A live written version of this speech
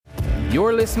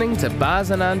You're listening to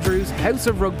Baz and Andrew's House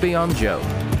of Rugby on Joe,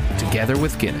 together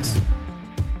with Guinness.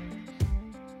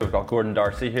 We've got Gordon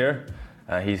Darcy here.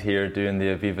 He's here doing the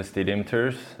Aviva Stadium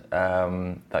tours.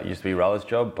 That used to be Rala's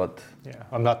job, but... Yeah,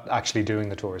 I'm not actually doing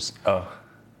the tours. Oh,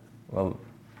 well...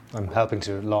 I'm helping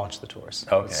to launch the tours.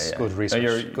 Okay, it's yeah. good research.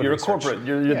 No, you're research. A corporate.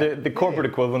 You're the corporate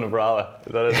equivalent of Rala.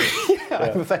 Is that it?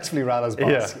 Yeah, I'm effectively Rala's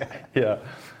boss. Yeah.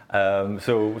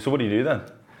 So what do you do then?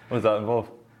 What does that involve?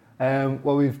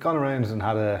 Well, we've gone around and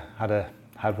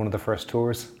had one of the first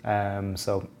tours. Trying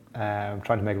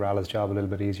to make Rala's job a little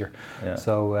bit easier. Yeah.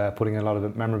 So putting a lot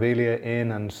of memorabilia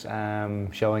in and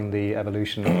showing the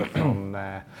evolution of it from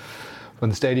when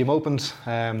the stadium opened,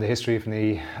 the history from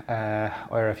the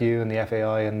IRFU and the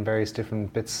FAI and various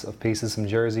different bits of pieces, some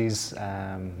jerseys,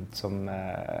 some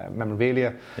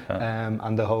memorabilia,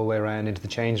 and the whole way around into the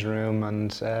changing room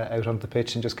and out onto the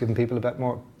pitch, and just giving people a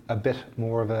bit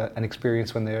more of an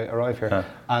experience when they arrive here,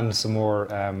 and some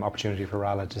more opportunity for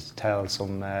Rala to tell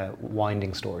some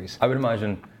winding stories. I would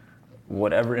imagine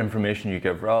whatever information you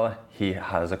give Rala, he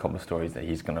has a couple of stories that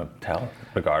he's going to tell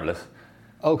regardless.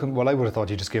 Oh, well, I would have thought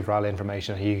you just give Rala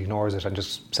information, he ignores it and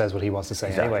just says what he wants to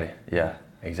say anyway. Yeah,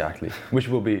 exactly. Which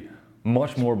will be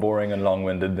much more boring and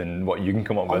long-winded than what you can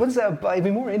come up with. It'd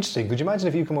be more interesting. Could you imagine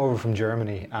if you come over from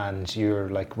Germany and you're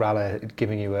like Rala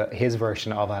giving you his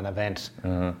version of an event?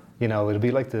 Mm-hmm. You know, it'd be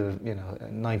like the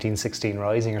 1916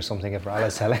 Rising or something if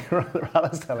Rala's telling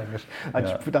it.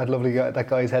 That lovely guy, that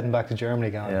guy's heading back to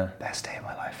Germany going, best day of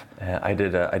my life. I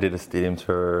did a stadium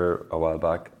tour a while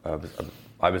back.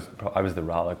 I was the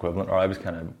Rala equivalent, or I was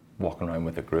kind of walking around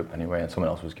with a group anyway, and someone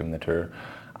else was giving the tour,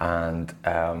 and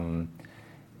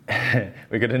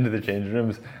we got into the changing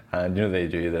rooms, and they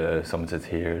do someone sits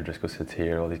here, Driscoll sits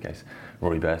here, all these guys,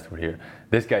 Rory Best were here.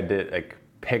 This guy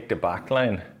picked a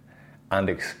backline and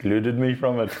excluded me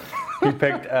from it. He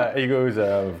picked. He goes.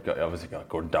 Obviously got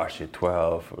Gordon Darcy at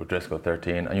 12, O'Driscoll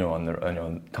 13,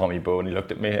 and Tommy Bowe, and he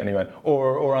looked at me and he went,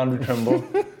 or Andrew Trimble.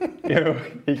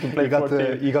 He can play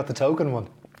 14. You got the token one.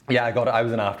 Yeah, I got it. I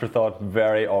was an afterthought,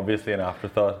 very obviously an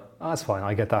afterthought. Oh, that's fine.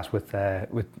 I get that with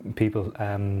people.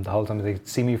 The whole time they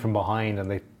see me from behind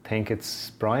and they think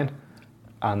it's Brian.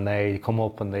 And they come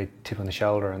up and they tip on the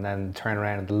shoulder and then turn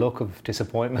around, and the look of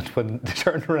disappointment when they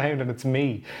turn around and it's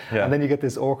me. Yeah. And then you get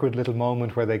this awkward little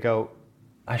moment where they go,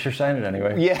 I sure signed it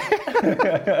anyway. Yeah.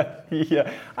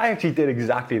 Yeah, I actually did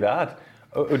exactly that.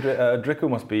 Drico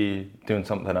must be doing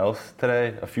something else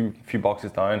today, a few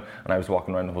boxes down, and I was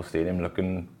walking around the whole stadium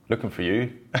looking for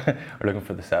you, or looking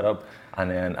for the setup, and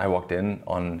then I walked in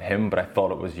on him, but I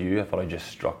thought it was you. I thought I just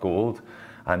struck gold.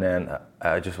 And then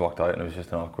I just walked out, and it was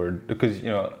just an awkward, because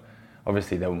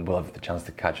obviously then we'll have the chance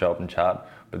to catch up and chat,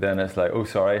 but then it's like, oh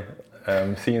sorry,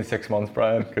 see you in 6 months,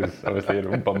 Brian, because obviously I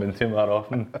don't bump into him that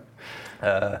often.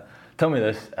 Tell me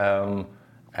this,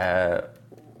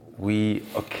 we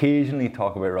occasionally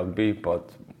talk about rugby,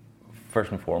 but first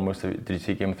and foremost, did you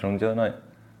see Game of Thrones the other night?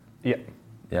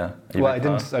 Yeah. Well, I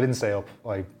didn't stay up.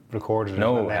 I recorded it.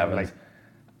 No, and then,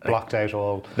 blocked out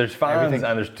all. There's fans everything.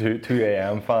 And there's 2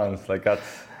 a.m. fans. Like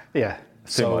that's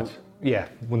too much. Yeah,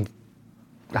 when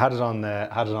had it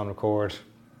on record,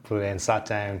 put it in, sat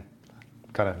down,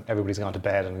 kind of everybody's gone to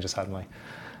bed, and I just had my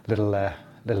little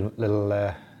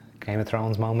Game of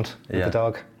Thrones moment with the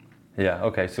dog. Yeah.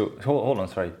 Okay. So hold on.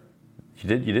 Sorry.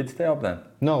 You did stay up then?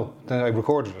 No, then I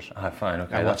recorded it. Fine.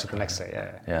 Okay. I watched it the next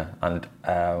day. Yeah. And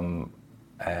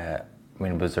I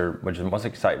mean, was there much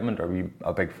excitement? Are you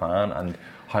a big fan? And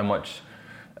how much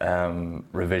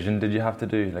revision did you have to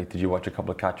do? Like, did you watch a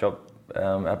couple of catch-up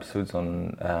episodes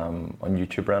on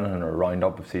YouTube or anything, or a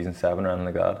round-up of season 7 or anything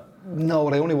like that? No,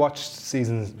 I only watched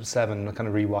season 7. I kind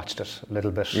of rewatched it a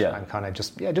little bit, and kind of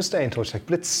just stay in touch. Like,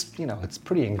 but it's it's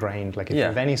pretty ingrained. Like, if you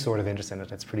have any sort of interest in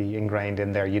it, it's pretty ingrained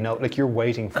in there. Like you're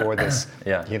waiting for this.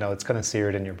 It's kind of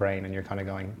seared in your brain, and you're kind of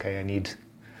going, okay, I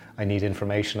need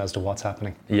information as to what's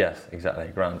happening. Yes, exactly,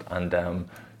 Grant. And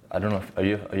I don't know, are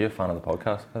you a fan of the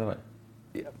podcast, by the way?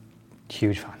 Yeah,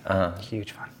 huge fan.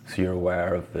 Huge fan. So you're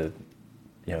aware of the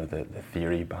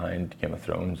theory behind Game of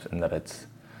Thrones, and that it's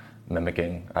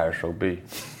mimicking Irish rugby.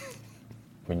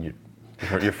 I mean,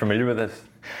 you're familiar with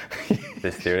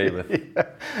this theory with?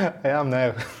 Yeah, I am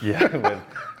now. Yeah,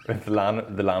 with the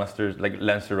Lannisters, like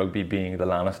Leinster rugby being the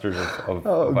Lannisters of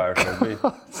Irish rugby.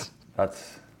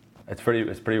 It's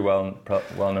pretty well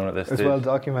known at this stage. It's well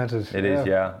documented. It is,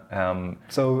 yeah.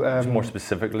 So more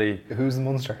specifically, who's the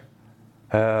Munster?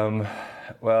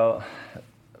 Well,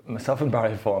 myself and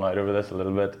Barry have fallen out over this a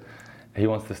little bit. He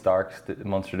wants the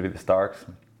Munster to be the Starks.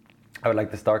 I would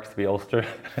like the Starks to be Ulster,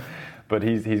 But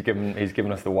he's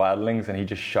given us the Wildlings, and he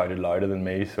just shouted louder than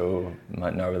me, so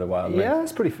now we're the Wildlings. Yeah,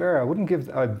 that's pretty fair.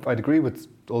 I'd agree with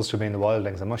Ulster being the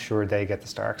Wildlings. I'm not sure they get the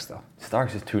Starks though.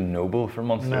 Starks is too noble for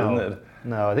Munster, isn't it?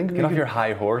 No, I think get off your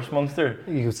high horse, Munster.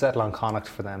 You could settle on Connacht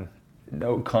for them.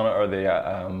 No, Connacht or the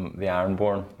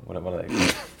Ironborn, whatever they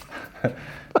call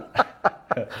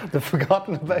The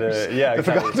forgotten about. The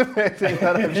forgotten about thing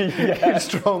that you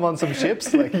just throw them on some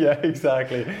ships. Like. Yeah,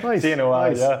 exactly. Nice. See in a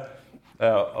while, nice. Yeah.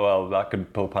 Well, that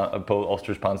could pull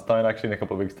Ulster's pants down actually in a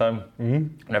couple of weeks' time.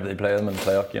 Whenever they play them in the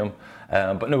playoff game.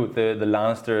 But no, the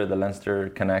Leinster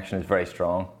connection is very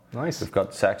strong. Nice. We've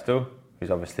got Sexto,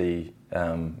 who's obviously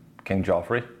King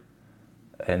Joffrey,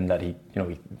 in that he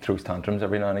throws tantrums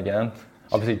every now and again.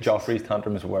 Obviously, Joffrey's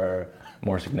tantrums were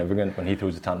more significant. When he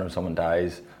throws a tantrum, someone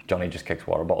dies. Johnny just kicks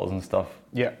water bottles and stuff.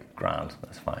 Yeah, grand,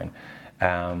 that's fine.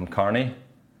 Carney,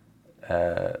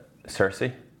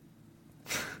 Cersei,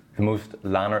 the most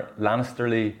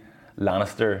Lannisterly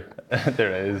Lannister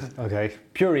there is. Okay.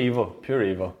 Pure evil.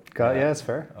 Yeah, that's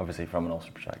fair. Obviously, from an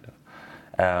Ulster perspective.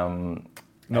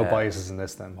 No biases in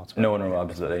this then whatsoever. No,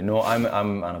 absolutely. No, I'm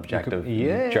an objective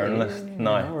journalist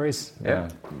now. No worries. Yeah.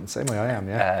 Same way I am,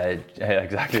 yeah,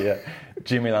 exactly, yeah.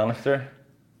 Jamie Lannister.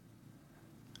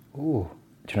 Ooh.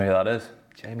 Do you know who that is?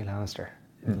 Jamie Lannister.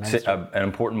 An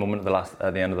important moment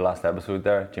at the end of the last episode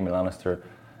there. Jamie Lannister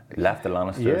left the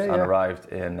Lannisters and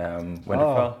arrived in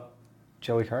Winterfell.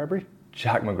 Joey Carberry?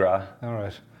 Jack McGrath. All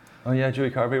right. Oh yeah, Joey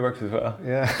Carberry works as well.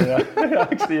 Yeah.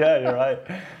 Actually, yeah, you're right.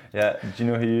 Yeah, do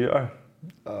you know who you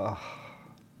are?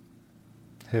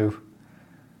 Who?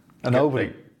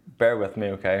 Nobody. Bear with me,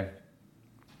 okay?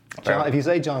 If you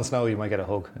say Jon Snow, you might get a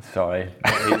hug. Sorry.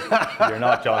 You're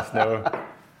not Jon Snow.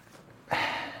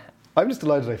 I'm just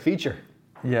delighted I feature.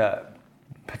 Yeah.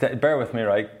 Bear with me,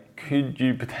 right? Could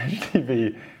you potentially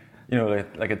be,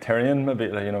 like a Tyrion, maybe,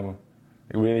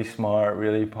 really smart,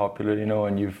 really popular,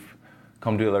 and you've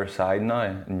come to the other side now,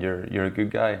 and you're a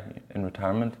good guy in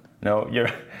retirement? No, you're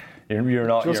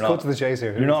not. Just cut to the chase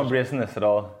here. You're not embracing this at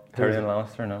all. Tyrion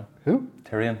Lannister, no. Who?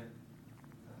 Tyrion.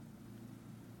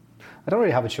 I don't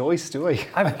really have a choice, do I?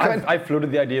 I've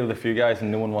floated the idea with a few guys,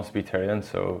 and no one wants to be Tyrion.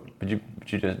 So, would you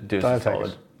just do us a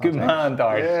solid? Good man,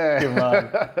 Darth. Yeah. Good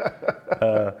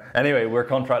man. Anyway, we're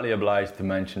contractually obliged to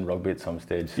mention rugby at some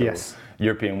stage. So yes.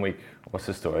 European week. What's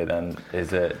the story then?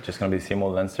 Is it just going to be the same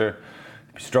old Leinster?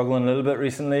 Struggling a little bit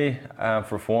recently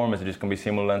for form. Is it just going to be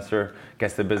same old Leinster?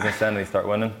 Gets the business end and they start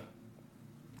winning.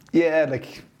 Yeah,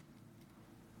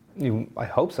 I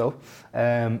hope so.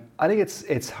 I think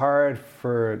it's hard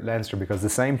for Leinster because the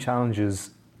same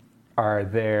challenges are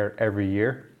there every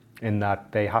year in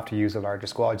that they have to use the larger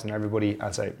squads and everybody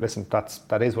and say, listen,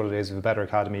 that is what it is. With a better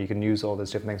academy, you can use all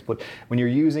those different things. But when you're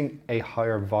using a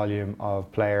higher volume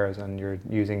of players and you're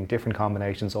using different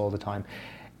combinations all the time,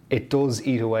 it does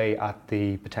eat away at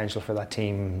the potential for that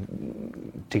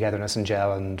team togetherness and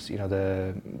gel and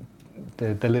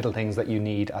the little things that you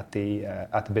need at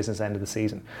the business end of the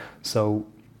season. So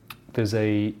there's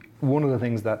one of the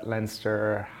things that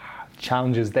Leinster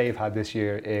challenges they've had this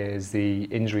year is the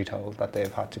injury toll that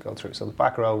they've had to go through. So the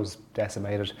back row is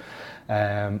decimated,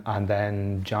 and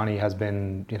then Johnny has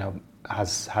been,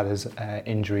 has had his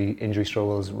injury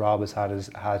struggles. Rob has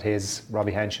had his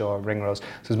Robbie Henshaw, Ringrose. So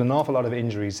there's been an awful lot of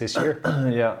injuries this year,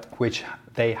 which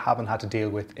they haven't had to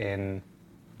deal with in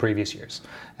previous years.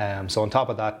 So on top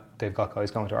of that, they've got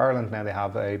guys going to Ireland now. They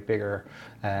have a bigger.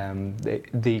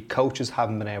 The coaches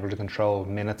haven't been able to control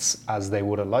minutes as they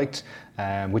would have liked,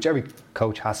 which every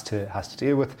coach has to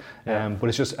deal with. But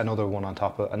it's just another one on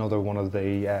top of another one of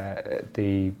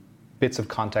the bits of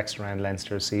context around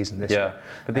Leinster's season this year. Yeah,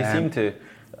 but they seem to.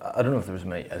 I don't know if there was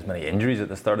as many injuries at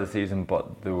the start of the season,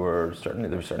 but there was certainly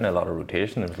a lot of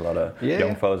rotation. There was a lot of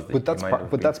young fellas that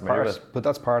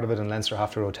that's part of it, and Leinster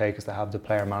have to rotate because they have the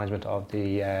player management of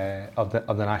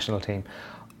the national team.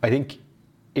 I think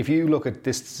if you look at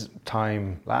this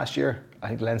time last year, I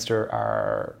think Leinster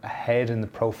are ahead in the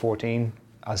Pro 14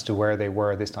 as to where they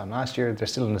were this time last year. They're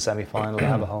still in the semi-final. They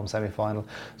have a home semi-final,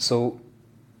 so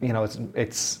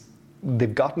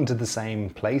they've gotten to the same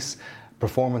place.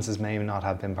 Performances may not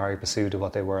have been very pursued of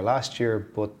what they were last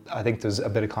year, but I think there's a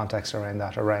bit of context around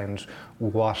that, around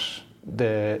what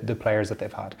the players that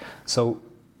they've had. So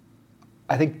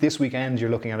I think this weekend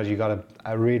you're looking at it, you got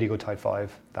a really good tight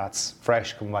five that's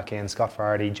fresh coming back in. Scott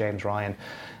Fardy, James Ryan,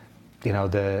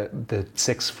 the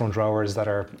 6 front rowers that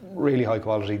are really high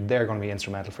quality, they're going to be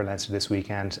instrumental for Leinster this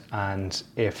weekend. And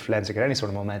if Leinster get any sort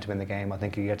of momentum in the game, I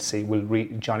think you get to see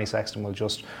Johnny Sexton will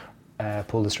just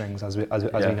pull the strings as we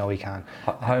know he can.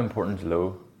 How important is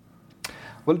Lowe?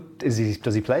 Well, does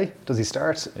he play? Does he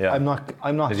start? Yeah. I'm not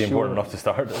Is sure. he important enough to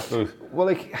start, I suppose? Well,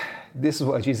 like, this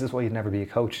is why you'd never be a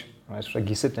coach, right? Like,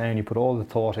 you sit down, you put all the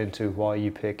thought into why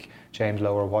you pick James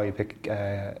Lowe or why you pick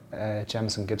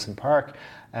Jamison Gibson Park,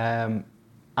 and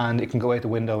it can go out the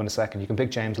window in a second. You can pick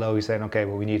James Lowe, you're saying, okay,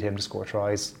 well, we need him to score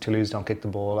tries. Toulouse don't kick the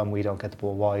ball and we don't get the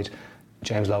ball wide.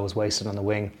 James Lowe is wasted on the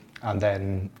wing, and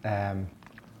then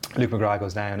Luke McGrath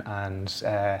goes down, and you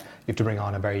have to bring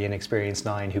on a very inexperienced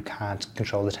 9 who can't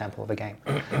control the tempo of a game.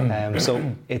 So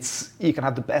you can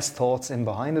have the best thoughts in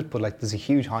behind it, but like there's a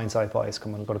huge hindsight bias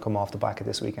going to come off the back of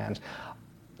this weekend.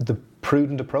 The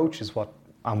prudent approach is what,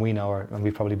 and we know, and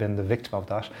we've probably been the victim of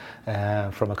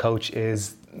that from a coach,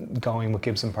 is going with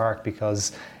Gibson Park,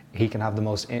 because he can have the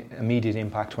most immediate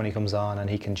impact when he comes on, and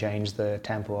he can change the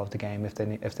tempo of the game if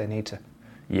they need to.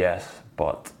 Yes,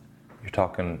 but you're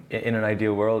talking, in an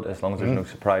ideal world, as long as there's no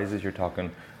surprises, you're talking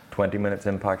 20 minutes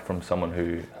impact from someone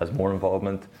who has more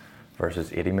involvement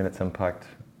versus 80 minutes impact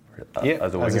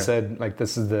as a winger. As I said, like,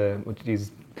 this is the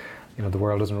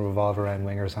world doesn't revolve around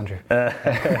wingers, Andrew.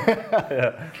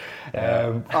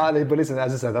 But listen,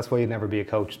 as I said, that's why you'd never be a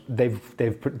coach.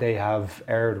 They have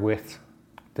erred with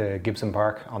the Gibson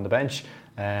Park on the bench,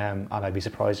 and I'd be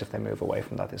surprised if they move away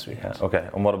from that this weekend. Yeah, okay,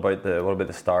 and what about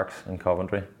the Starks in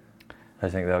Coventry? How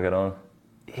do you think they'll get on?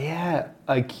 Yeah,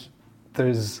 like,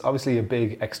 there's obviously a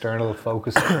big external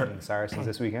focus on Saracens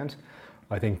this weekend.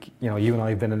 I think, you and I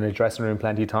have been in the dressing room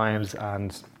plenty of times,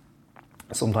 and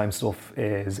sometimes stuff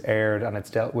is aired and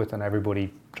it's dealt with and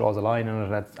everybody draws a line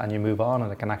in it and you move on,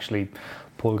 and it can actually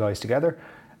pull guys together.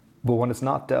 But when it's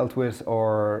not dealt with,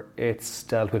 or it's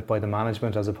dealt with by the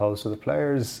management as opposed to the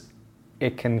players,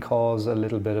 it can cause a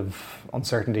little bit of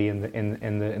uncertainty in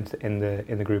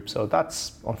the group. So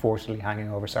that's unfortunately hanging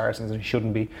over Saracens, and it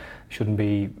shouldn't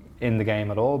be in the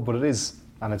game at all, but it is,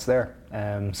 and it's there.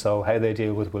 So how they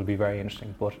deal with it will be very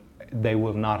interesting, but they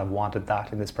will not have wanted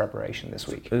that in this preparation this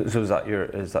week. So is that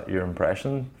your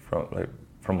impression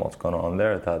from what's going on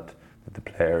there, that the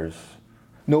players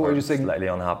are just slightly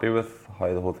unhappy with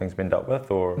how the whole thing's been dealt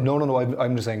with, or? No.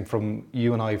 I'm just saying, from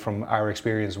you and I, from our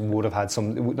experience, would have had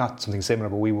not something similar,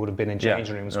 but we would have been in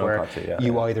changing rooms where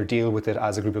you either deal with it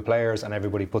as a group of players and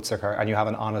everybody puts their card and you have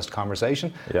an honest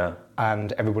conversation,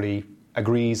 and everybody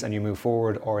agrees and you move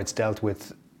forward, or it's dealt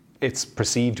with. It's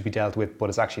perceived to be dealt with, but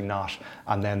it's actually not,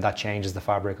 and then that changes the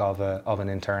fabric of an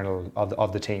internal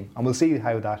of the team. And we'll see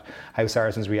how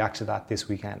Saracens react to that this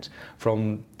weekend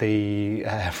from the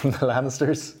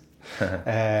Lannisters.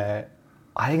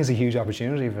 I think it's a huge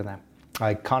opportunity for them.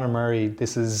 Like, Conor Murray,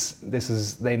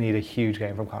 they need a huge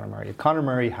game from Conor Murray. If Conor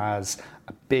Murray has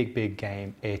a big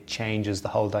game, it changes the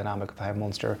whole dynamic of how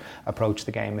Munster approach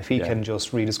the game. If he can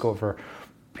just rediscover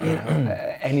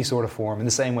any sort of form, in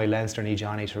the same way Leinster need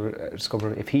Johnny to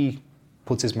discover, if he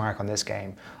puts his mark on this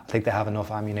game, I think they have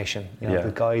enough ammunition.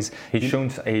 The guys.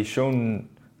 He's shown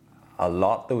a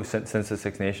lot though since the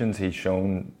Six Nations. He's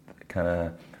shown kind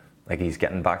of like he's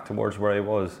getting back towards where he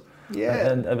was. Yeah,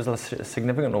 and it was a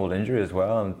significant old injury as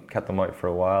well, and kept him out for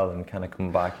a while, and kind of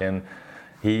come back in.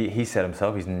 He said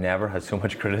himself he's never had so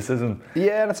much criticism.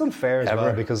 Yeah, and it's unfair as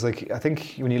well, because I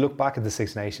think when you look back at the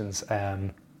Six Nations,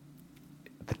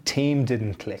 the team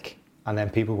didn't click, and then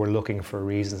people were looking for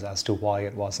reasons as to why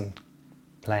it wasn't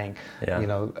playing.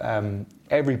 Yeah.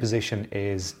 Every position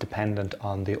is dependent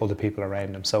on the other people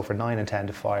around them. So for 9 and 10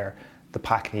 to fire, the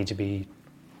pack need to be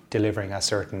delivering at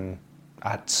certain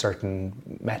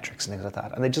metrics and things like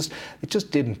that, and it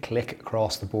just didn't click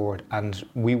across the board, and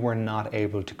we were not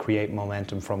able to create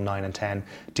momentum from 9 and 10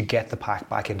 to get the pack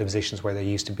back into positions where they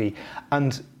used to be.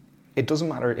 And it doesn't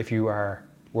matter if you are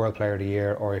World Player of the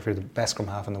Year or if you're the best scrum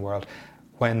half in the world.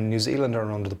 When New Zealand are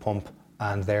under the pump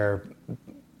and they're,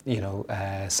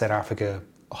 South Africa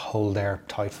hold their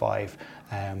tight five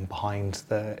behind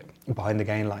the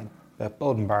gain line.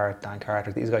 Bowden Barrett, Dan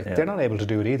Carter, these guys, they're not able to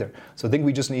do it either. So I think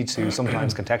we just need to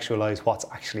sometimes contextualise what's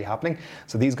actually happening.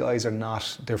 So these guys are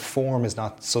not, their form is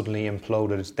not suddenly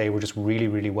imploded. They were just really,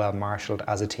 really well marshalled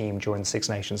as a team during the Six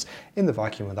Nations in the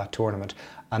vacuum of that tournament.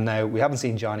 And now we haven't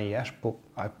seen Johnny yet, but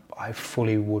I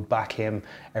fully would back him.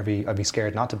 I'd be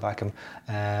scared not to back him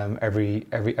every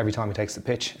time he takes the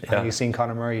pitch. Yeah. And you've seen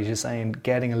Conor Murray, he's just saying,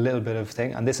 getting a little bit of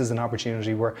thing. And this is an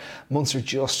opportunity where Munster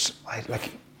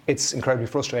it's incredibly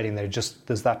frustrating.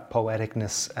 There's that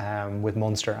poeticness with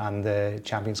Munster and the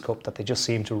Champions Cup, that they just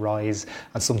seem to rise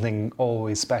and something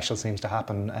always special seems to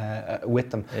happen with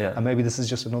them. Yeah. And maybe this is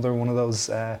just another one of those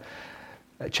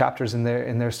chapters in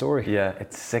their story. Yeah,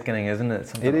 it's sickening, isn't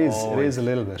it? It is a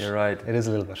little bit. You're right. It is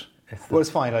a little bit. It's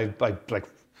fine. I've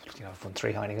won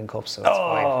 3 Heineken Cups, so it's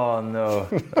fine. Oh no,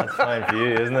 that's fine for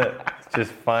you, isn't it? It's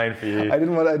just fine for you. I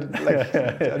didn't want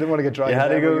to get dragged. You had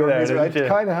to go there, didn't you? I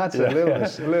kind of had to, a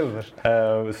little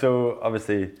bit. So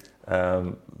obviously,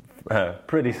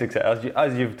 pretty successful,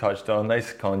 as you've touched on,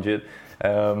 nice conduit.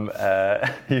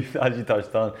 As you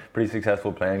touched on, pretty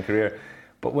successful playing career.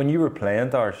 But when you were playing,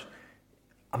 Darsh,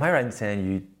 am I right in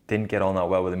saying you didn't get on that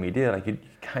well with the media? Like, you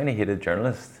kind of hated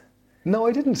journalists. No,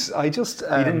 I didn't. I just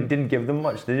you didn't give them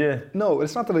much, did you? No,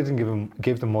 it's not that I didn't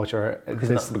give them much, or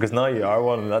because now you are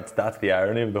one, and that's the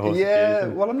irony of the whole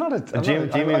situation. Well, I'm not a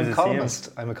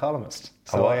columnist. I'm a columnist,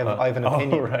 so I have an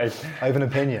opinion. Right. I have an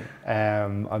opinion.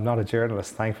 I'm not a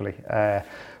journalist, thankfully.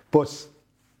 But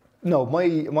no,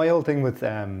 my whole thing with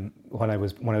when I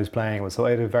was playing was, so I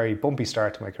had a very bumpy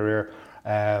start to my career.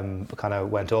 Kind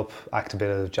of went up, acted a bit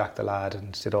of Jack the Lad,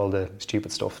 and did all the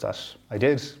stupid stuff that I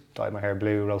did. Dyed my hair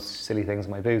blue, wrote silly things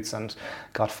in my boots, and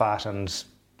got fat and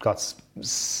got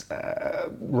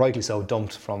rightly so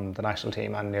dumped from the national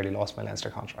team and nearly lost my Leinster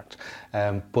contract.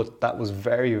 But that was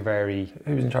very, very...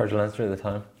 Who was in charge of Leinster at the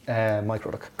time? Mike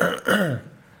Ruddock. So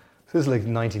this is like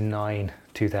 99,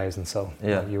 2000, so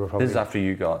yeah. You were probably... This is after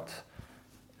you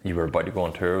were about to go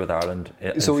on tour with Ireland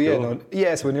in so school.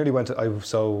 So we nearly went to... I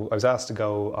was asked to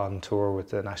go on tour with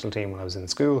the national team when I was in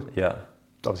school. Yeah.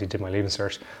 Obviously did my leaving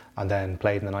cert and then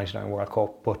played in the 99 World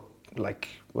Cup, but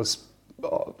was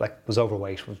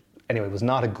overweight. Was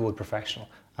not a good professional,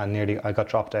 and nearly I got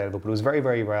dropped out of it. But it was very,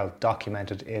 very well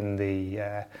documented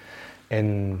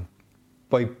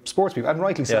by sports people, and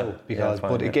rightly so,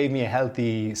 but it gave me a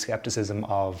healthy skepticism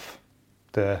of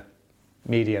the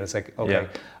media. And it's like, okay,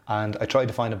 and I tried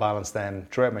to find a balance then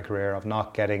throughout my career of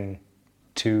not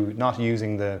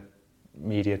using the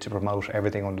media to promote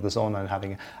everything under the sun, and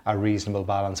having a reasonable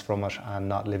balance from it, and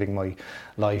not living my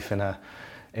life in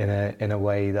a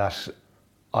way that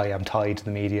I am tied to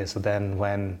the media. So then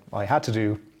when I had to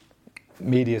do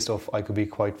media stuff, I could be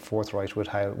quite forthright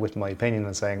with my opinion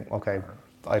and saying, okay,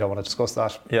 I don't want to discuss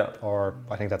that, or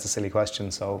I think that's a silly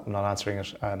question, so I'm not answering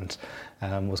it.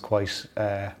 And was quite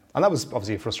and that was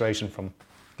obviously a frustration from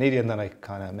media, and then I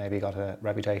kind of maybe got a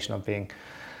reputation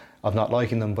of not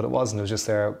liking them, but it wasn't. It was just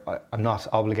there. I'm not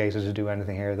obligated to do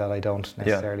anything here that I don't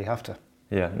necessarily have to.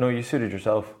 Yeah, no, you suited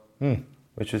yourself,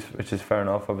 which is fair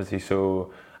enough, obviously.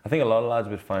 So I think a lot of lads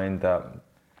would find that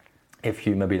if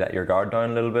you maybe let your guard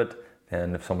down a little bit,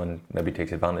 then if someone maybe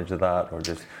takes advantage of that or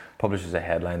just publishes a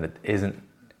headline that isn't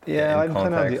I'm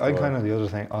kind of the other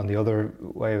thing, on the other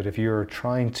way of it. If you're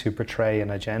trying to portray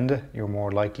an agenda, you're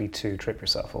more likely to trip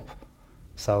yourself up.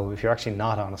 So if you're actually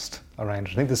not honest around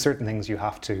it, I think there's certain things you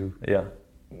have to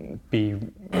be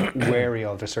wary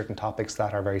of. There's certain topics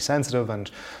that are very sensitive, and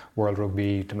world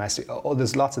rugby, domestic.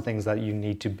 There's lots of things that you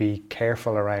need to be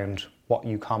careful around what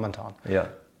you comment on. Yeah.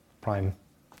 Prime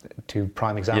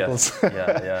examples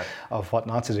of what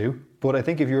not to do. But I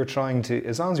think if you're trying to,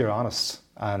 as long as you're honest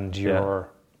and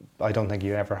I don't think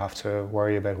you ever have to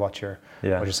worry about what you're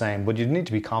saying. But you need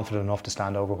to be confident enough to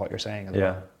stand over what you're saying as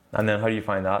well. And then how do you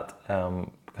find that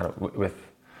kind of with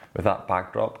that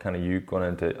backdrop? Kind of you going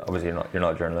into, obviously you're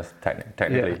not a journalist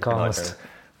technically, economist.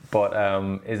 But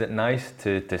is it nice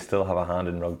to still have a hand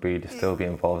in rugby, to still be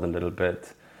involved a little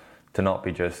bit, to not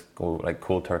be just go like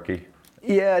cold turkey?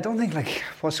 Yeah, I don't think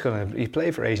you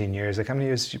play for 18 years. Like, how many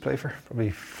years did you play for?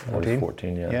 Probably 14.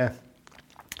 14, Yeah.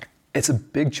 It's a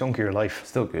big chunk of your life.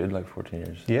 Still good, like 14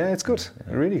 years. Yeah, it's good,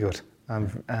 really good.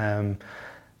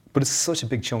 But it's such a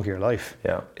big chunk of your life.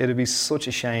 Yeah. It'd be such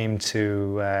a shame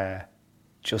to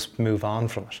just move on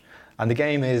from it. And the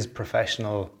game is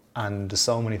professional, and there's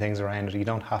so many things around it. You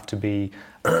don't have to be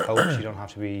a coach. You don't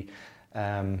have to be,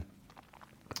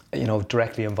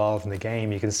 directly involved in the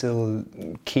game. You can still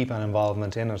keep an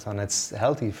involvement in it, and it's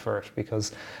healthy for it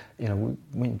because,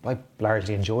 I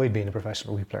largely enjoyed being a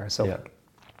professional rugby player. So. Yeah.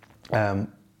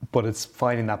 But it's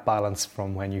finding that balance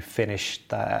from when you finish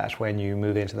that, when you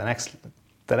move into the next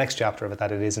chapter of it,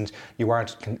 that you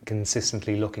aren't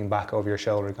consistently looking back over your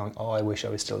shoulder going, oh, I wish I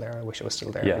was still there,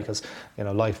 because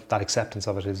life, that acceptance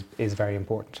of it is very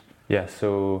important. Yeah.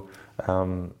 So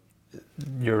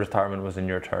your retirement was in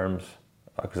your terms,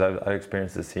 because I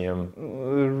experienced the same.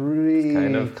 Really,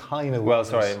 kind of. Well,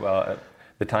 sorry. Well,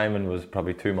 the timing was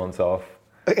probably 2 months off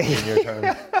in your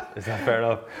terms. Is that fair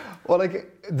enough? Well,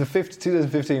 like the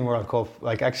 2015 World Cup,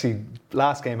 like actually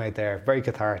last game out there, very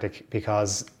cathartic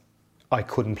because I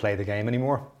couldn't play the game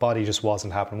anymore. Body just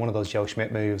wasn't happening. One of those Joe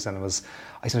Schmidt moves, and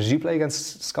I said, did you play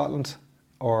against Scotland?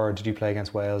 or did you play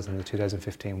against Wales in the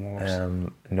 2015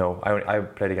 Wars? No, I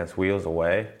played against Wales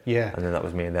away. Yeah. And then that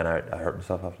was me, and then I hurt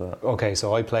myself after that. Okay,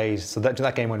 so I played. So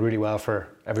that game went really well for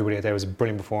everybody out there. It was a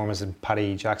brilliant performance, and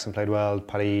Paddy Jackson played well.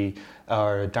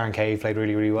 Darren Cave played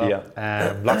really, really well.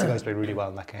 Yeah. Lots of guys played really well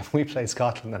in that game. We played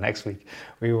Scotland the next week.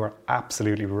 We were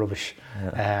absolutely rubbish.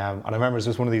 Yeah. And I remember it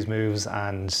was one of these moves,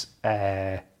 and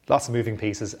lots of moving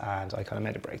pieces, and I kind of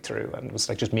made a breakthrough, and it was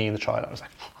like just me in the trial. I was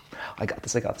like, I got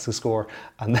this to score,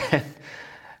 and then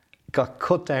got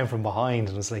cut down from behind,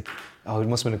 and it was like, it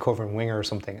must have been a covering winger or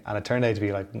something, and it turned out to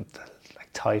be like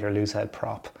tight or loose head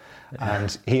prop,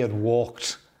 and he had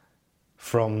walked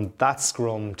from that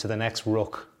scrum to the next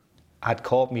ruck, had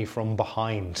caught me from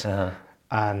behind.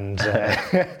 And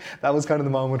that was kind of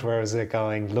the moment where I was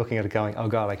looking at it going, oh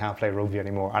God, I can't play rugby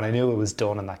anymore. And I knew it was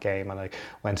done in that game. And I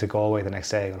went to Galway the next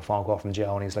day, got a phone call from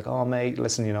Joe, and he's like, oh mate,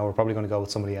 listen, we're probably going to go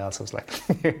with somebody else. I was like,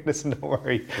 listen, don't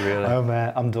worry. Really?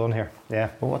 I'm done here.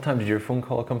 Yeah. Well, what time did your phone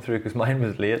call come through? Because mine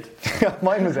was late.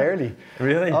 Mine was early.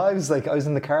 Really? I was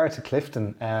in the car to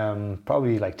Clifton,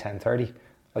 probably like 10:30.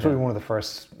 I was probably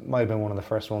might have been one of the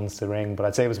first ones to ring, but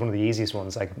I'd say it was one of the easiest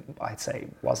ones. Like, I'd say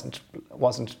wasn't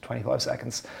 25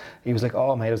 seconds. He was like,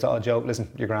 oh mate, I was like, oh Joe,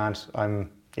 listen, you're grand. I'm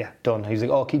done. He was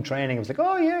like, oh, keep training. I was like,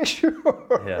 oh yeah, sure.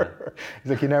 Yeah. He's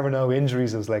like, you never know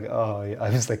injuries. I was like, oh yeah. I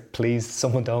was like, please,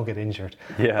 someone don't get injured.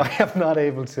 Yeah. I am not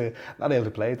able to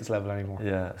play at this level anymore.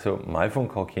 Yeah. So my phone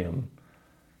call came,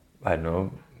 I don't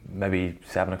know, maybe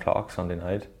 7:00 Sunday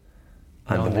night.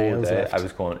 And the whole day I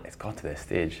was going, it's got to this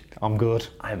stage. I'm good.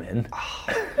 I'm in.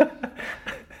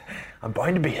 I'm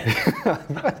bound to be in.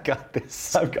 I've got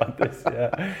this.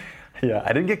 Yeah. Yeah, I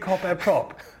didn't get caught by a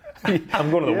prop.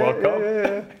 I'm going to the World Cup.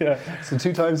 Yeah. So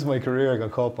 2 times in my career I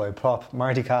got caught by a prop.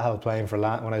 Marty Cahill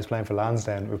when I was playing for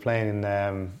Lansdowne, we were playing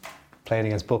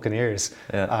against Buccaneers,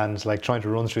 and like trying to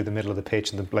run through the middle of the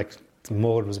pitch, and the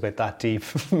mud was about that deep.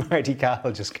 Marty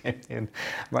Cahill just came in.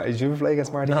 Did you ever play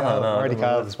against Marty Cahill? No, Marty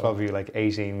Cahill is probably like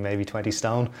 18, maybe 20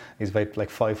 stone. He's about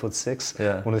like 5'6".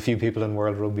 Yeah. One of the few people in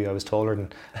world rugby I was taller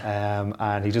than.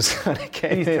 And he just kind of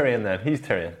came He's in. Tyrion then. He's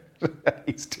Tyrion.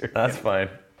 He's Tyrion. That's fine.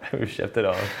 We've shifted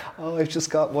on. Oh, I've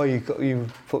just got why you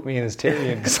put me in as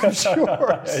Tyrion, because I'm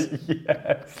sure.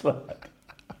 Yes, lad.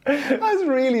 That's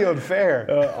really unfair.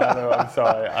 I know, I'm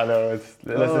sorry. I know,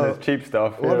 it's cheap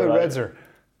stuff. What about Redzer?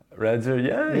 Redzer,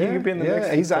 he could be in the mix.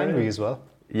 Yeah, he's angry as well.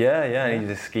 Yeah, he's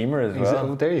a schemer as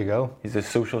well. There you go. He's a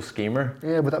social schemer.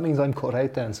 Yeah, but that means I'm cut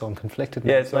out then, so I'm conflicted.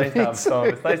 Yeah, it's nice to have some.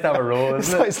 It's nice to have a role,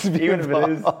 isn't it? Nice to be even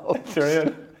involved. If it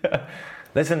is. Sure.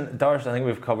 Listen, Darsh, I think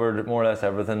we've covered more or less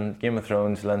everything. Game of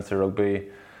Thrones, Leinster rugby,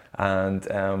 and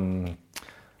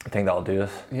I think that'll do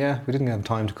us. Yeah, we didn't have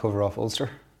time to cover off Ulster,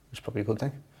 which is probably a good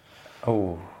thing.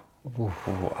 Oh,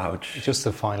 ouch. Just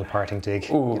the final parting dig.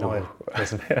 Ooh.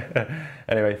 Listen.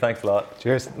 Anyway, thanks a lot.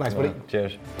 Cheers. Nice, buddy.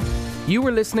 Cheers. You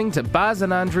were listening to Baz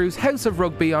and Andrew's House of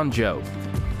Rugby on Joe,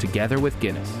 together with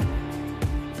Guinness.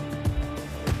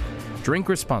 Drink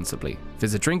responsibly.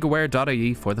 Visit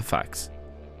drinkaware.ie for the facts.